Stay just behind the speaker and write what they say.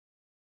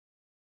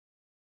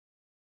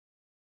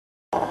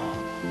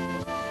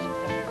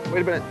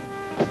Wait a minute.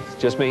 It's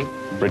just me,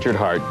 Richard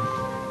Hart.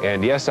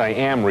 And yes, I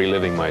am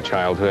reliving my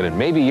childhood, and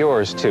maybe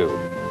yours too.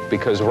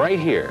 Because right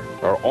here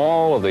are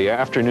all of the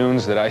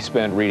afternoons that I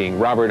spent reading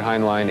Robert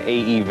Heinlein,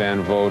 A.E.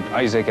 Van Vogt,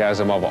 Isaac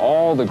Asimov,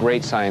 all the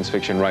great science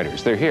fiction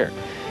writers. They're here.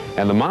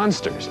 And the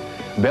monsters,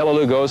 Bela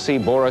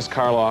Lugosi, Boris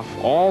Karloff,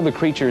 all the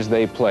creatures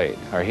they played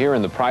are here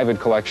in the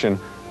private collection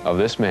of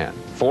this man,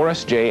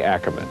 Forrest J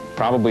Ackerman,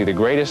 probably the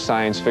greatest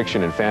science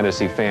fiction and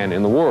fantasy fan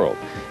in the world.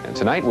 And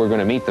tonight we're going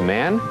to meet the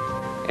man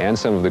and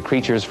some of the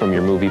creatures from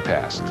your movie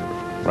past.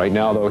 Right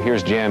now, though,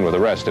 here's Jan with the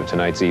rest of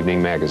tonight's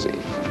evening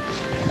magazine.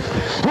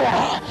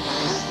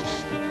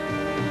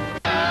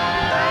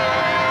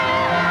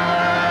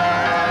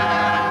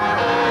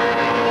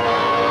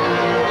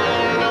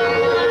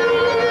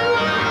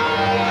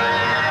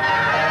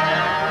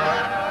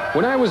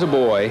 When I was a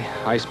boy,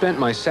 I spent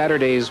my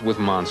Saturdays with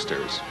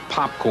monsters.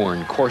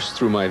 Popcorn coursed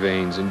through my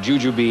veins, and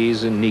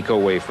jujubes and Nico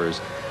wafers.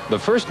 The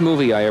first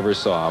movie I ever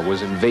saw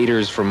was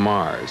Invaders from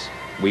Mars.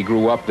 We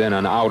grew up then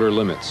on Outer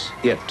Limits,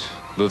 It,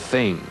 The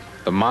Thing,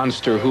 The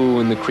Monster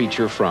Who and The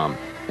Creature From,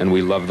 and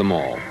we loved them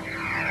all.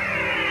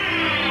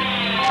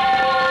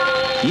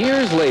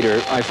 Years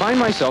later, I find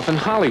myself in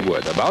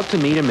Hollywood, about to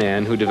meet a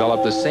man who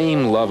developed the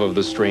same love of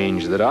the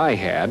strange that I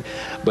had,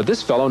 but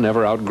this fellow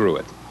never outgrew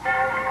it.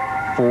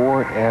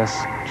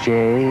 Forrest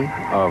J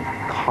of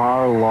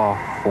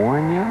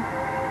California?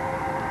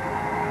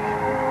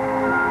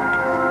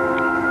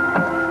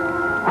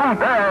 Who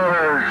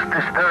dares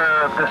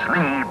disturb the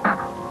sleep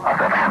of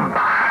the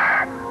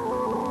vampire?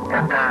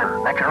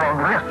 Enter at your own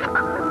risk.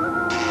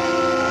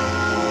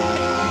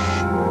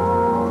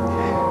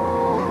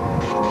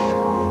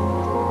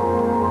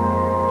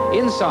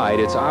 Inside,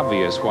 it's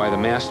obvious why the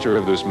master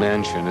of this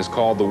mansion is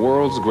called the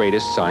world's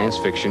greatest science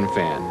fiction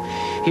fan.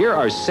 Here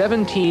are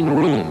 17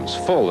 rooms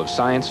full of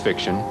science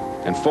fiction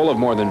and full of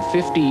more than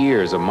 50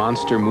 years of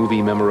monster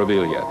movie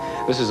memorabilia.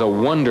 This is a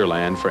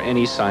wonderland for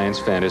any science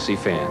fantasy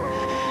fan.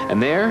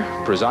 And there,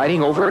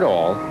 presiding over it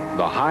all,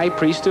 the high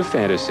priest of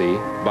fantasy,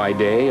 by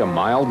day a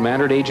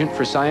mild-mannered agent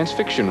for science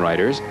fiction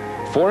writers,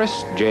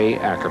 Forrest J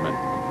Ackerman.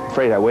 I'm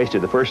afraid I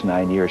wasted the first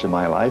 9 years of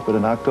my life, but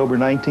in October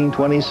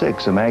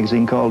 1926, a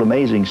magazine called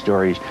Amazing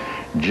Stories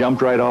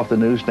jumped right off the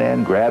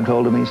newsstand, grabbed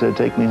hold of me, said,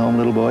 "Take me home,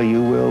 little boy,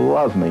 you will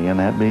love me." And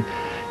that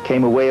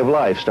became a way of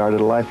life, started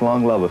a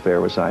lifelong love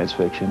affair with science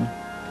fiction.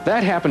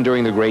 That happened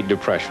during the Great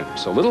Depression,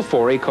 so little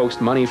Forry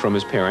coaxed money from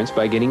his parents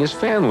by getting his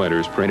fan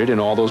letters printed in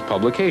all those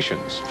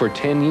publications for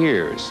 10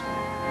 years.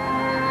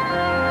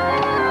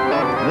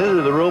 This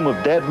is the room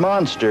of dead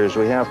monsters.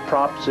 We have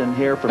props in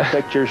here from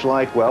pictures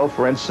like, well,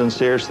 for instance,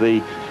 here's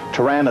the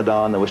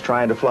Pteranodon that was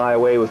trying to fly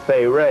away with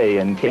Fay Ray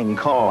and King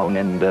Kong,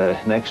 and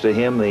next to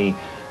him the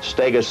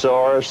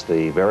Stegosaurus,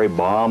 the very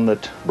bomb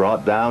that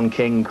brought down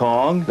King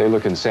Kong. They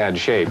look in sad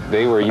shape.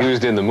 They were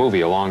used in the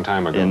movie a long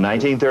time ago. In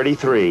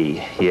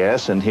 1933,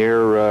 yes, and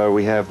here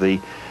we have the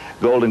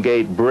Golden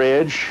Gate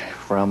Bridge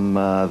from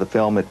the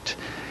film It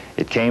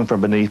Came From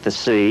Beneath the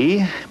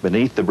Sea.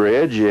 Beneath the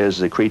bridge is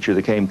the creature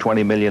that came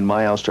 20 million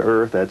miles to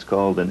Earth. That's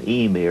called an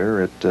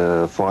emir.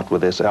 It fought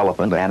with this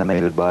elephant,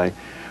 animated by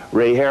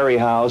Ray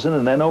Harryhausen.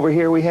 And then over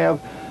here we have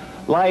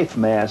life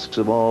masks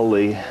of all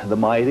the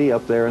mighty.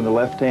 Up there in the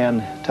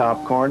left-hand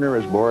top corner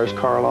is Boris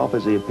Karloff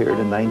as he appeared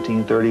in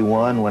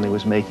 1931 when he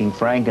was making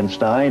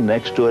Frankenstein.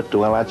 Next to it,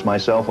 well, that's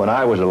myself when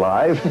I was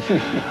alive.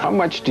 How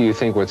much do you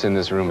think what's in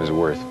this room is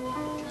worth?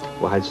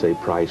 Well, I'd say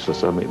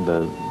priceless. I mean,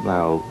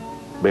 now,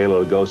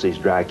 Bela Lugosi's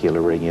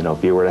Dracula ring, you know,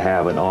 if you were to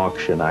have an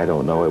auction, I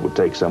don't know, it would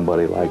take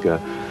somebody like a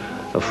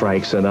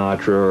Frank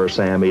Sinatra or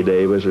Sammy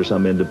Davis or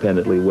some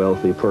independently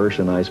wealthy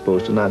person, I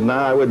suppose.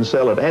 Now, I wouldn't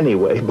sell it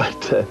anyway,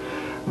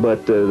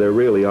 but there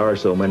really are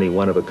so many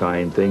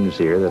one-of-a-kind things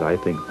here that I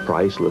think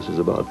priceless is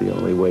about the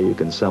only way you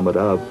can sum it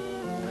up.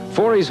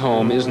 Forry's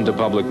home isn't a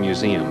public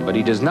museum, but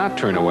he does not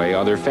turn away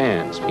other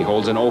fans. He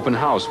holds an open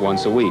house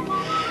once a week,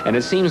 and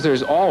it seems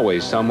there's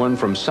always someone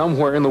from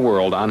somewhere in the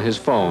world on his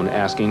phone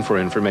asking for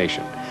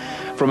information.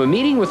 From a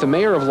meeting with the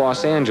mayor of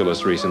Los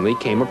Angeles recently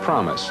came a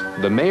promise.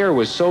 The mayor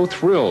was so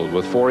thrilled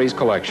with Forry's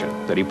collection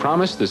that he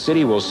promised the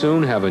city will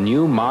soon have a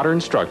new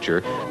modern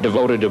structure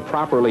devoted to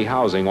properly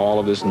housing all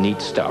of this neat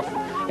stuff.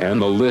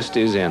 And the list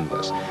is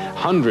endless.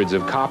 Hundreds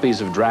of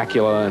copies of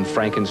Dracula and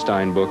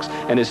Frankenstein books,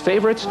 and his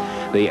favorites,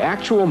 the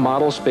actual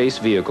model space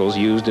vehicles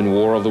used in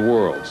War of the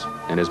Worlds.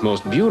 And his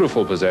most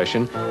beautiful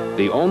possession,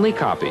 the only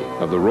copy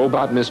of the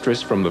robot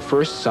mistress from the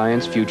first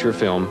science future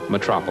film,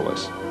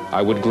 Metropolis.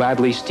 I would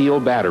gladly steal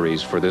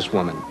batteries for this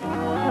woman.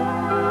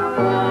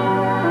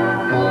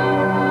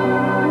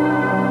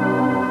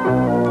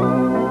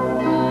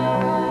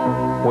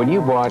 When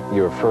you bought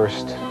your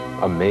first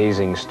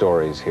amazing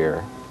stories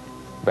here,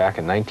 back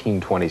in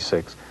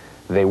 1926,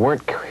 they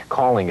weren't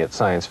calling it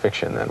science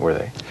fiction then, were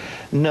they?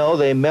 No,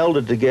 they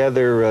melded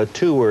together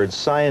two words,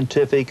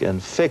 scientific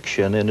and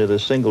fiction, into the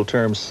single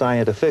term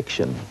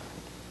scientifiction.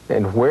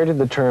 And where did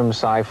the term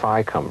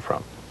sci-fi come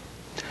from?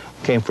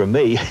 came from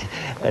me.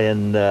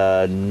 In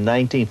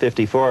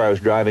 1954, I was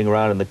driving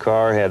around in the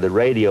car, had the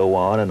radio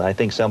on, and I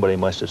think somebody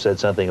must have said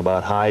something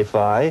about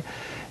hi-fi.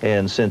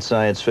 And since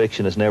science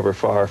fiction is never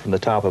far from the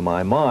top of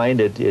my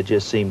mind, it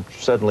just seemed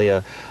suddenly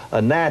a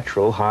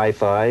natural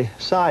hi-fi,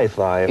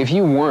 sci-fi. If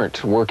you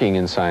weren't working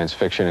in science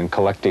fiction and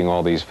collecting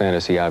all these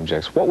fantasy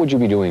objects, what would you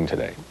be doing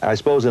today? I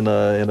suppose in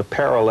a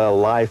parallel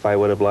life, I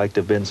would have liked to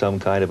have been some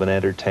kind of an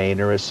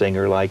entertainer, a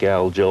singer like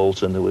Al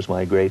Jolson, who was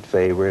my great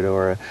favorite,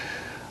 or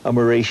a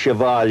Maurice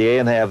Chevalier,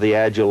 and have the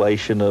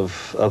adulation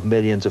of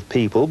millions of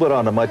people. But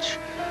on a much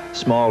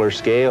smaller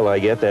scale, I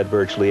get that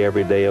virtually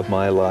every day of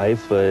my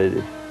life.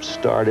 It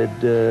started,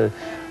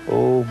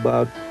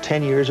 about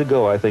 10 years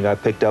ago. I think I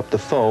picked up the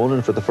phone,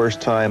 and for the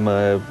first time,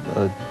 a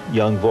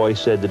young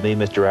voice said to me,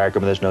 "Mr.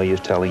 Ackerman, there's no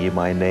use telling you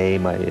my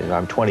name.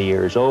 I'm 20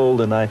 years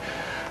old, and I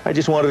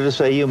just wanted to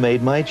say you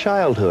made my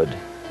childhood."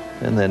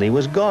 And then he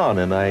was gone,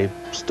 and I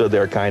stood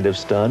there kind of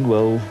stunned.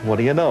 Well, what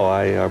do you know?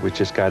 I was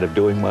just kind of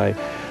doing my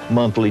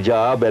monthly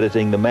job,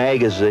 editing the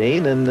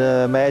magazine, and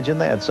imagine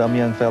that. Some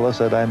young fellow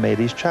said I made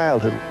his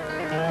childhood.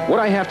 What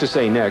I have to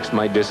say next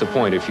might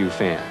disappoint a few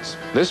fans.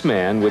 This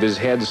man, with his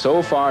head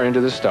so far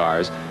into the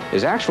stars,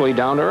 is actually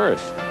down to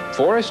earth.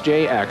 Forrest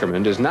J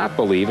Ackerman does not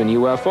believe in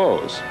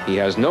UFOs. He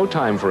has no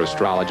time for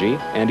astrology,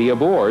 and he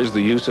abhors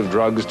the use of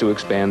drugs to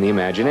expand the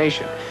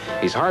imagination.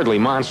 He's hardly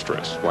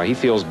monstrous. Why, he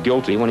feels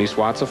guilty when he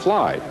swats a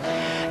fly.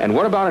 And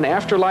what about an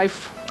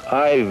afterlife?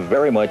 I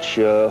very much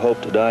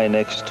hope to die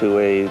next to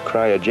a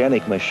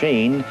cryogenic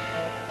machine.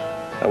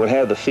 I would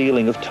have the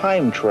feeling of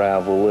time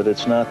travel, that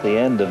it's not the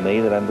end of me,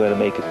 that I'm going to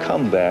make a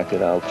comeback,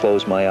 that I'll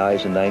close my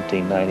eyes in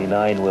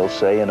 1999, we'll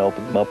say, and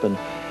open them up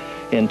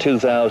in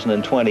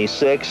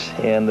 2026,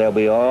 and there'll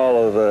be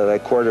all of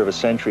that quarter of a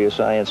century of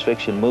science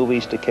fiction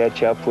movies to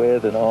catch up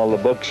with, and all the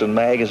books and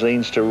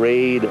magazines to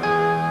read.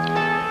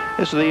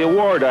 This is the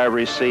award I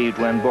received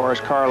when Boris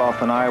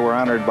Karloff and I were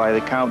honored by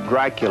the Count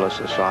Dracula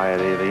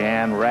Society, the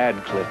Anne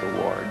Radcliffe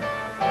Award.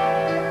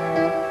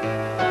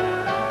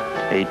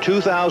 A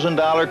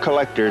 $2,000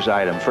 collector's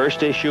item,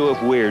 first issue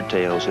of Weird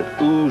Tales. It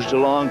oozed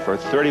along for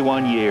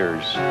 31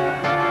 years.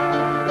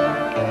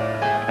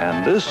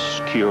 And this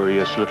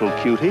curious little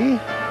cutie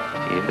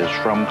is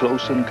from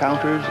Close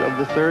Encounters of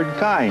the Third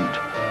Kind.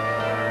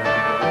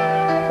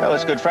 Well,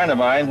 it's a good friend of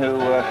mine who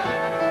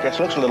I guess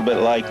looks a little bit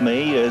like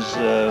me, is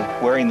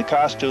wearing the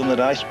costume that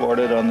I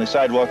sported on the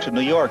sidewalks of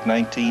New York,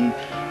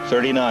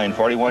 1939,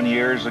 41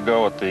 years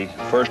ago at the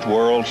first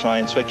World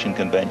Science Fiction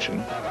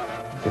Convention.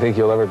 You think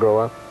you'll ever grow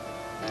up?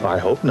 I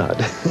hope not.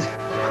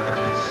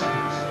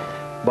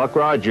 Buck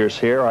Rogers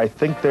here. I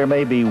think there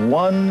may be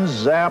one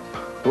zap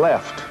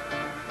left.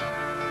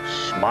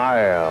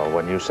 Smile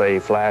when you say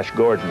Flash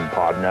Gordon,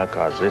 partner,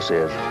 'cause this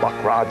is Buck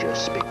Rogers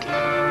speaking.